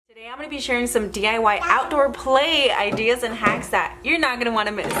Today I'm going to be sharing some DIY outdoor play ideas and hacks that you're not going to want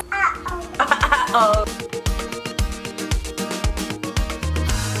to miss. Uh-oh.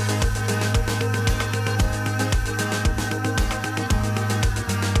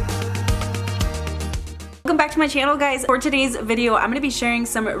 Welcome back to my channel, guys. For today's video, I'm going to be sharing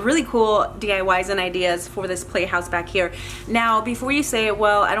some really cool DIYs and ideas for this playhouse back here. Now, before you say,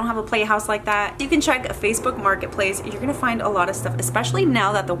 well, I don't have a playhouse like that, you can check Facebook Marketplace. You're going to find a lot of stuff, especially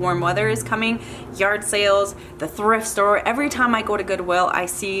now that the warm weather is coming, yard sales, the thrift store. Every time I go to Goodwill, I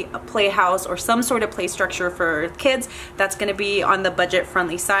see a playhouse or some sort of play structure for kids that's going to be on the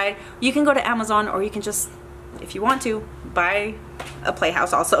budget-friendly side. You can go to Amazon, or you can just, if you want to, buy a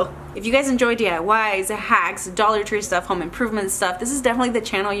playhouse also. If you guys enjoy DIYs, hacks, Dollar Tree stuff, home improvement stuff, this is definitely the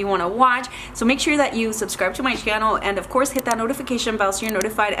channel you want to watch. So make sure that you subscribe to my channel and of course hit that notification bell so you're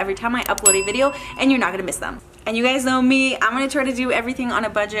notified every time I upload a video and you're not going to miss them. And you guys know me, I'm going to try to do everything on a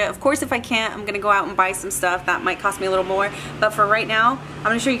budget. Of course, if I can't, I'm going to go out and buy some stuff that might cost me a little more. But for right now, I'm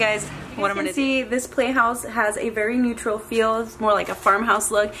going to show you guys what I'm gonna see. This playhouse has a very neutral feel. It's more like a farmhouse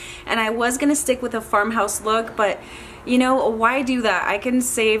look, and I was gonna stick with a farmhouse look, but you know, why do that? I can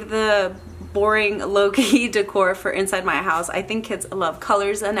save the boring low-key decor for inside my house. I think kids love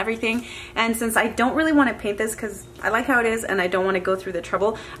colors and everything, and since I don't really want to paint this because I like how it is and I don't want to go through the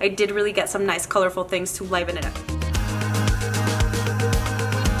trouble, I did really get some nice colorful things to liven it up.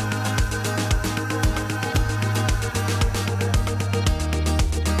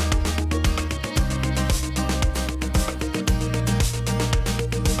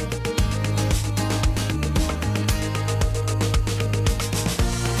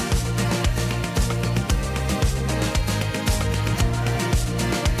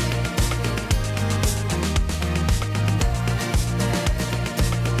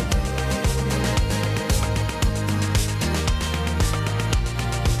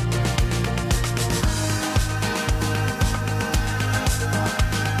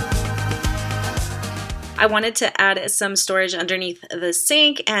 I wanted to add some storage underneath the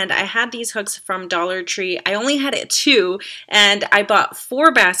sink, and I had these hooks from Dollar Tree. I only had 2, and I bought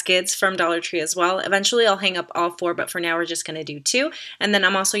 4 baskets from Dollar Tree as well. Eventually I'll hang up all 4, but for now we're just going to do 2. And then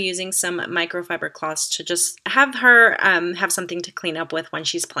I'm also using some microfiber cloths to just have her have something to clean up with when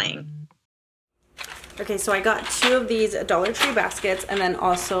she's playing. Okay, so I got 2 of these Dollar Tree baskets and then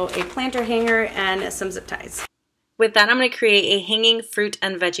also a planter hanger and some zip ties. With that, I'm going to create a hanging fruit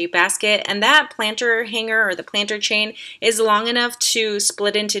and veggie basket, and that planter hanger or the planter chain is long enough to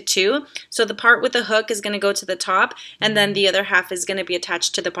split into 2. So the part with the hook is going to go to the top, and then the other half is going to be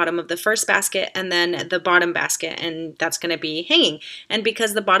attached to the bottom of the first basket and then the bottom basket, and that's going to be hanging. And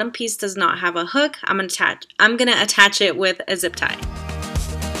because the bottom piece does not have a hook, I'm going to attach it with a zip tie.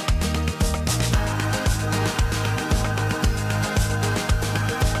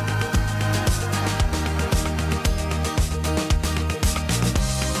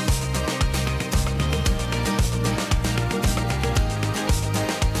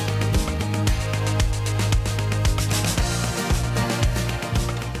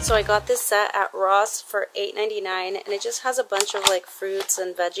 So I got this set at Ross for $8.99, and it just has a bunch of like fruits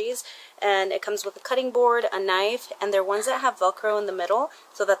and veggies, and it comes with a cutting board, a knife, and they're ones that have Velcro in the middle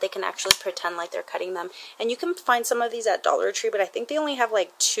so that they can actually pretend like they're cutting them. And you can find some of these at Dollar Tree, but I think they only have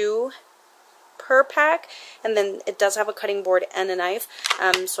like 2 per pack, and then it does have a cutting board and a knife.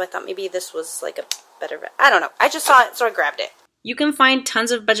 So I thought maybe this was like a better, I don't know. I just saw it, so I grabbed it. You can find tons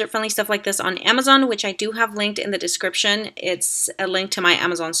of budget-friendly stuff like this on Amazon, which I do have linked in the description. It's a link to my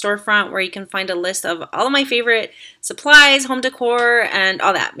Amazon storefront where you can find a list of all of my favorite supplies, home decor, and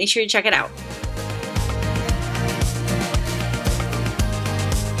all that. Make sure you check it out.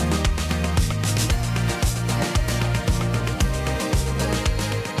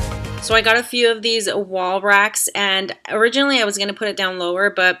 So I got a few of these wall racks, and originally I was going to put it down lower,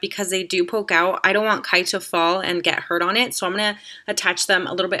 but because they do poke out, I don't want Kai to fall and get hurt on it. So I'm going to attach them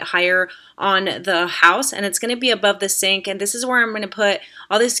a little bit higher on the house, and it's going to be above the sink. And this is where I'm going to put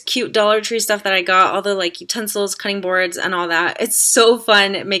all this cute Dollar Tree stuff that I got, all the like utensils, cutting boards, and all that. It's so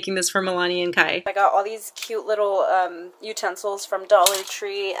fun making this for Milani and Kai. I got all these cute little utensils from Dollar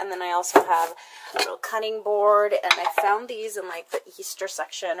Tree, and then I also have a little cutting board, and I found these in like the Easter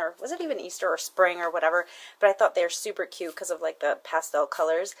section, or was it even Easter or spring or whatever, but I thought they're super cute because of like the pastel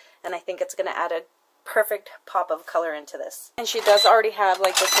colors, and I think it's going to add a perfect pop of color into this. And she does already have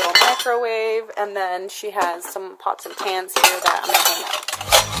like this little microwave, and then she has some pots and pans here that I'm going to hang up.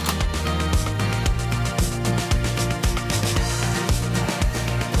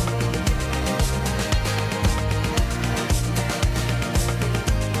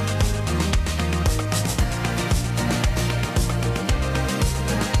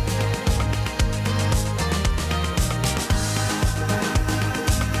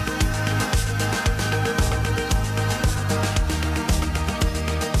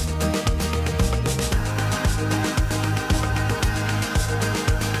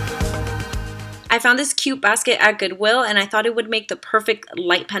 I found this cute basket at Goodwill and I thought it would make the perfect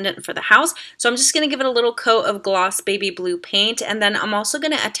light pendant for the house. So I'm just going to give it a little coat of gloss baby blue paint, and then I'm also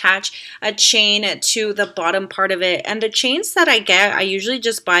going to attach a chain to the bottom part of it. And the chains that I get, I usually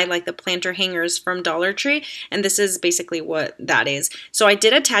just buy like the planter hangers from Dollar Tree, and this is basically what that is. So I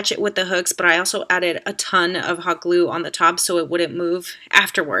did attach it with the hooks, but I also added a ton of hot glue on the top so it wouldn't move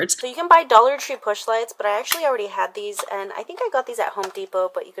afterwards. So you can buy Dollar Tree push lights, but I actually already had these, and I think I got these at Home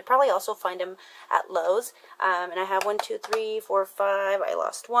Depot, but you could probably also find them at Lowe's. And I have 1, 2, 3, 4, 5. I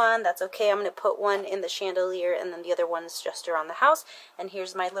lost one. That's okay. I'm going to put one in the chandelier, and then the other one's just around the house. And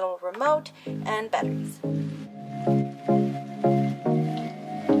here's my little remote and batteries.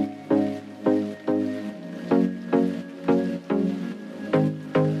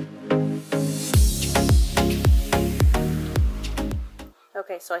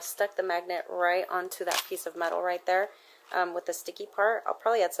 Okay, so I stuck the magnet right onto that piece of metal right there with the sticky part. I'll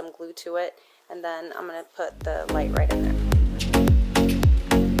probably add some glue to it, and then I'm going to put the light right in there.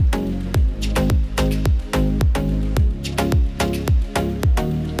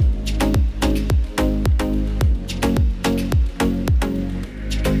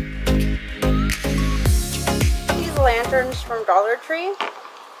 These lanterns from Dollar Tree,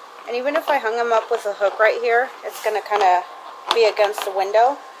 and even if I hung them up with a hook right here, it's going to kind of be against the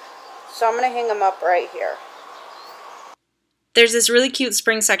window, so I'm going to hang them up right here. There's this really cute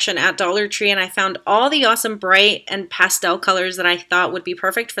spring section at Dollar Tree, and I found all the awesome bright and pastel colors that I thought would be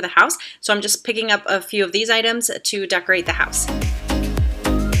perfect for the house, so I'm just picking up a few of these items to decorate the house.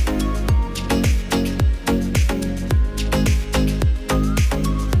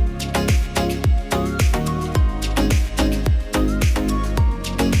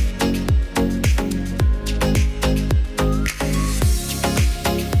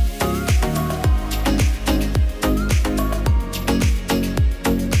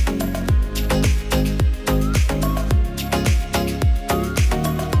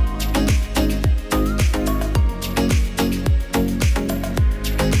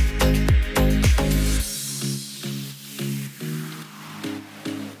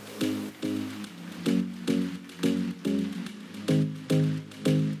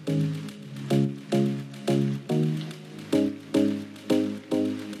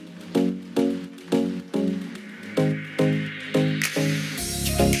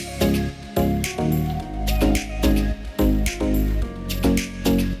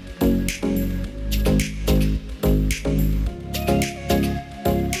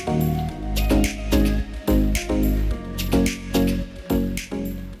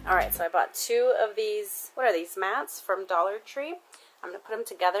 So I bought 2 of these, what are these, mats from Dollar Tree. I'm going to put them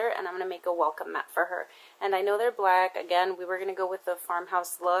together and I'm going to make a welcome mat for her. And I know they're black. Again, we were going to go with the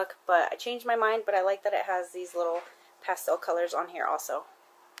farmhouse look, but I changed my mind, but I like that it has these little pastel colors on here also.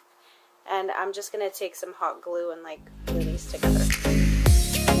 And I'm just going to take some hot glue and like glue these together.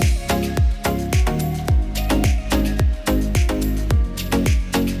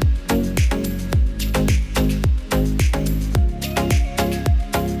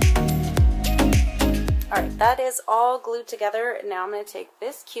 That is all glued together. Now I'm going to take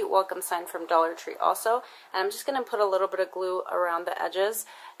this cute welcome sign from Dollar Tree also, and I'm just going to put a little bit of glue around the edges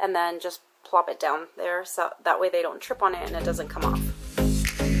and then just plop it down there so that way they don't trip on it and it doesn't come off.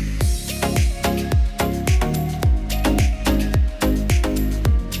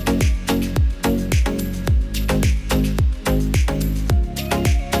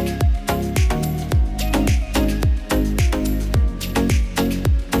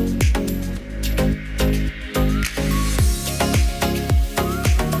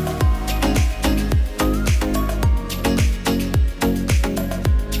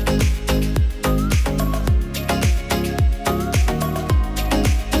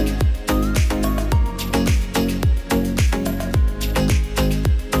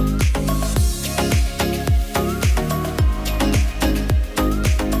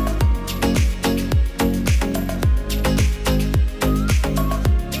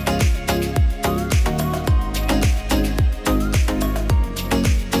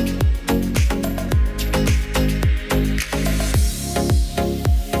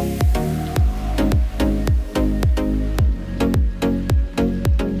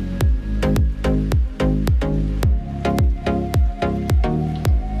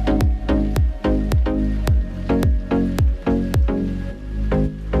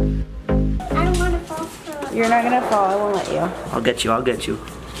 You're not gonna fall, I won't let you. I'll get you, I'll get you.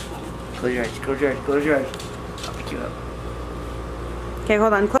 Close your eyes, close your eyes, close your eyes. I'll pick you up. Okay,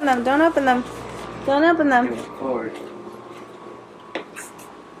 hold on. Close them, don't open them. Don't open them. Forward.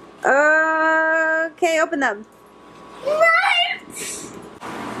 Okay, open them.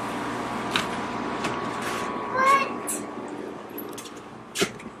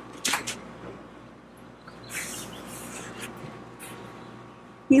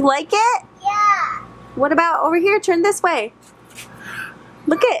 You like it? Yeah. What about over here? Turn this way.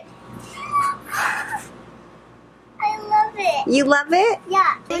 Look it. I love it. You love it?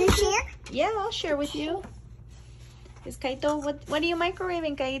 Yeah. Want to share? Yeah, I'll share with you. Is Kaito, what are you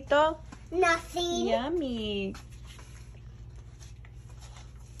microwaving, Kaito? Nothing. Yummy.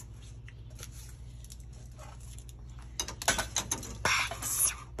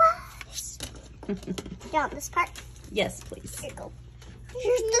 You want this part? Yes, please. Here you go.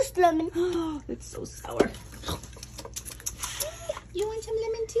 Here's this lemon. It's so sour. You want some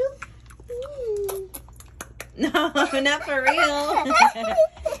lemon too? No, not for real.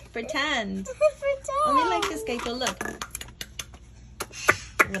 Pretend. Only like this, Kaito. Look.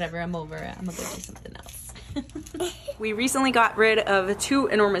 Whatever, I'm over it. I'm gonna go do something else. We recently got rid of 2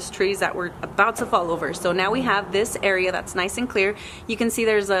 enormous trees that were about to fall over. So now we have this area that's nice and clear. You can see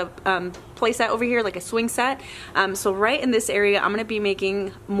there's a play set over here, like a swing set. So right in this area, I'm gonna be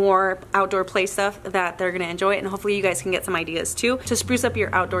making more outdoor play stuff that they're gonna enjoy, and hopefully you guys can get some ideas too to spruce up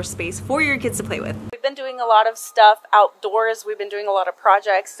your outdoor space for your kids to play with. We've been doing a lot of stuff outdoors. We've been doing a lot of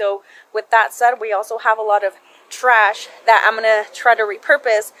projects. So with that said, we also have a lot of trash that I'm gonna try to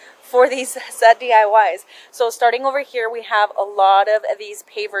repurpose for these set DIYs. So starting over here, we have a lot of these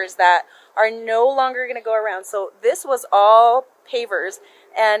pavers that are no longer gonna go around. So this was all pavers,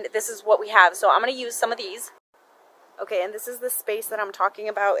 and this is what we have. So I'm gonna use some of these. Okay, and this is the space that I'm talking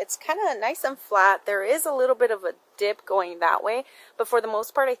about. It's kind of nice and flat. There is a little bit of a dip going that way, but for the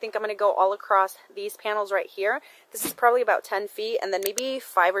most part, I think I'm gonna go all across these panels right here. This is probably about 10 feet, and then maybe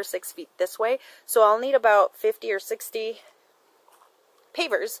 5 or 6 feet this way. So I'll need about 50 or 60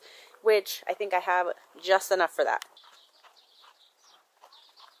 pavers, which I think I have just enough for that.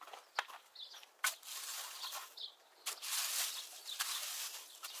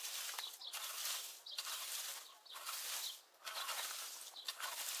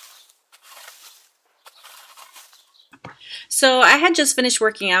 So I had just finished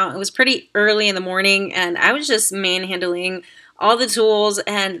working out. It was pretty early in the morning, and I was just manhandling all the tools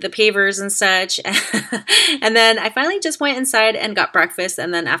and the pavers and such. And then I finally just went inside and got breakfast,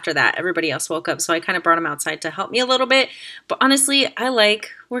 and then after that everybody else woke up, so I kind of brought them outside to help me a little bit. But honestly, I like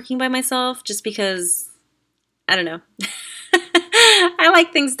working by myself just because, I don't know. I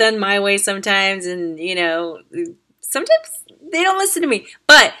like things done my way sometimes, and you know, sometimes they don't listen to me,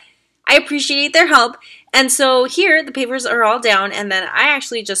 but I appreciate their help. And so here the pavers are all down, and then I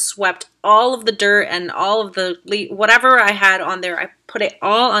actually just swept all of the dirt and all of the whatever I had on there. I put it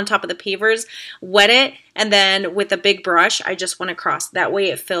all on top of the pavers, wet it, and then with a big brush I just went across. That way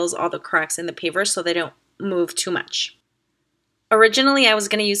it fills all the cracks in the pavers so they don't move too much. Originally, I was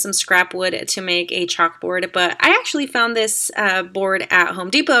going to use some scrap wood to make a chalkboard, but I actually found this board at Home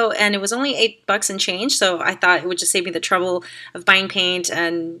Depot, and it was only $8 and change, so I thought it would just save me the trouble of buying paint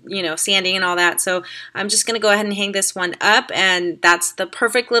and, you know, sanding and all that. So I'm just going to go ahead and hang this one up, and that's the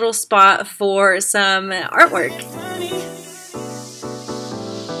perfect little spot for some artwork.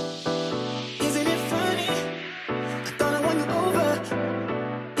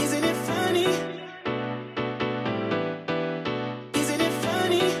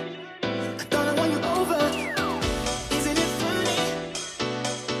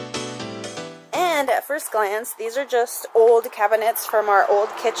 And at first glance, these are just old cabinets from our old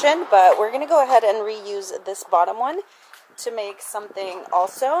kitchen, but we're going to go ahead and reuse this bottom one to make something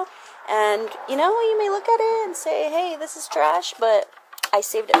also. And you know, you may look at it and say, hey, this is trash, but I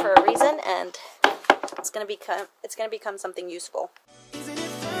saved it for a reason, and it's going to become something useful.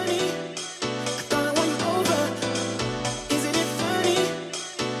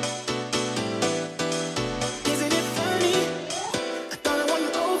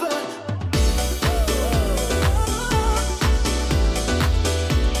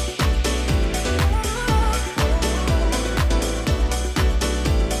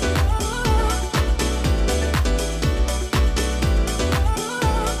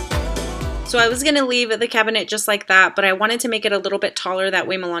 So I was going to leave the cabinet just like that, but I wanted to make it a little bit taller. That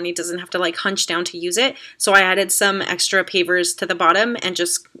way Milani doesn't have to like hunch down to use it. So I added some extra pavers to the bottom and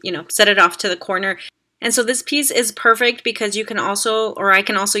just, you know, set it off to the corner. And so this piece is perfect because you can also, or I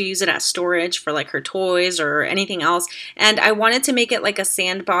can also use it as storage for like her toys or anything else. And I wanted to make it like a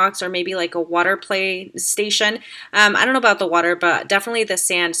sandbox or maybe like a water play station. I don't know about the water, but definitely the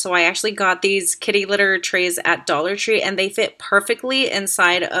sand. So I actually got these kitty litter trays at Dollar Tree, and they fit perfectly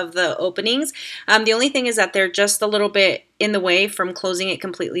inside of the openings. The only thing is that they're just a little bit in the way from closing it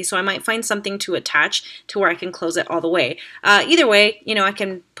completely, so I might find something to attach to where I can close it all the way. Either way, you know, I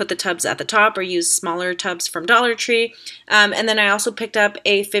can put the tubs at the top or use smaller tubs from Dollar Tree. And then I also picked up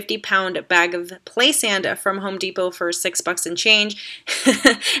a 50-pound bag of play sand from Home Depot for $6 and change.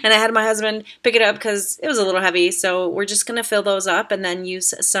 And I had my husband pick it up because it was a little heavy, so we're just gonna fill those up and then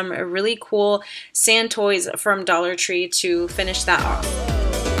use some really cool sand toys from Dollar Tree to finish that off.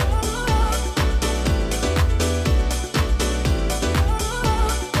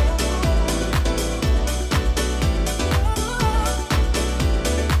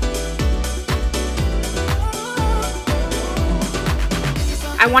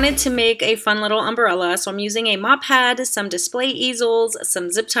 I wanted to make a fun little umbrella, so I'm using a mop pad, some display easels, some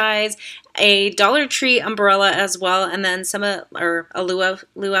zip ties, a Dollar Tree umbrella as well, and then a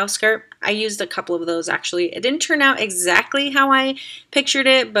luau skirt. I used a couple of those actually. It didn't turn out exactly how I pictured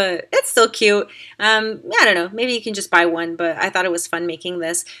it, but it's still cute. I don't know, maybe you can just buy one, but I thought it was fun making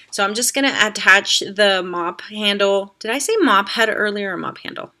this. So I'm just gonna attach the mop handle. Did I say mop head earlier or mop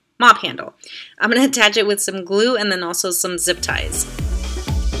handle? Mop handle. I'm gonna attach it with some glue and then also some zip ties.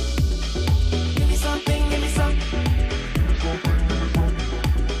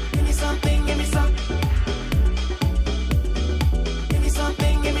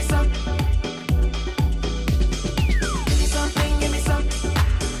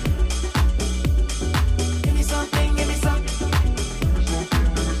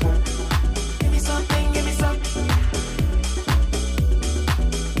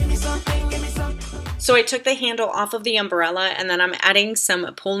 So I took the handle off of the umbrella and then I'm adding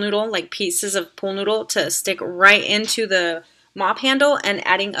some pool noodle, like pieces of pool noodle to stick right into the mop handle and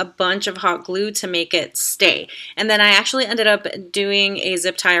adding a bunch of hot glue to make it stay. And then I actually ended up doing a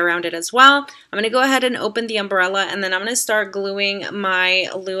zip tie around it as well. I'm going to go ahead and open the umbrella and then I'm going to start gluing my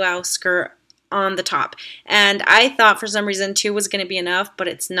luau skirt on the top. And I thought for some reason 2 was going to be enough, but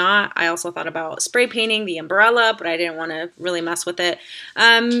it's not. I also thought about spray painting the umbrella, but I didn't want to really mess with it.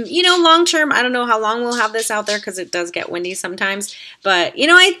 You know, long term, I don't know how long we'll have this out there because it does get windy sometimes, but you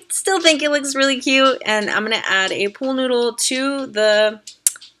know, I still think it looks really cute. And I'm going to add a pool noodle to the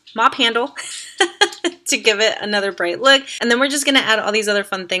mop handle to give it another bright look. And then we're just going to add all these other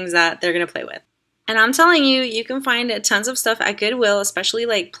fun things that they're going to play with. And I'm telling you, you can find tons of stuff at Goodwill, especially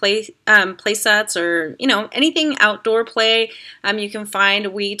like play sets or, you know, anything outdoor play. You can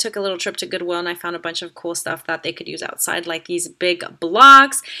find, we took a little trip to Goodwill and I found a bunch of cool stuff that they could use outside, like these big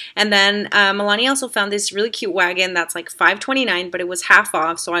blocks. And then Milani also found this really cute wagon that's like $5.29, but it was half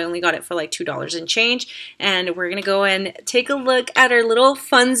off, so I only got it for like $2 and change. And we're gonna go and take a look at our little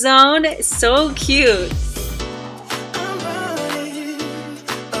fun zone. So cute.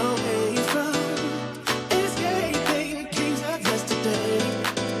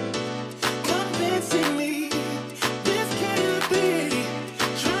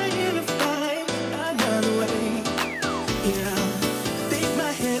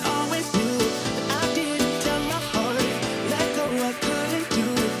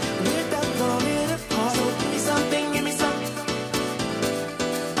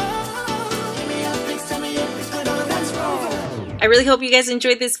 I really hope you guys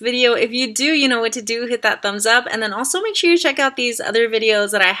enjoyed this video. If you do, you know what to do. Hit that thumbs up. And then also make sure you check out these other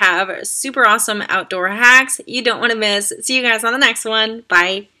videos that I have. Super awesome outdoor hacks you don't want to miss. See you guys on the next one.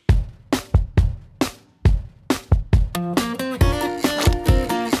 Bye.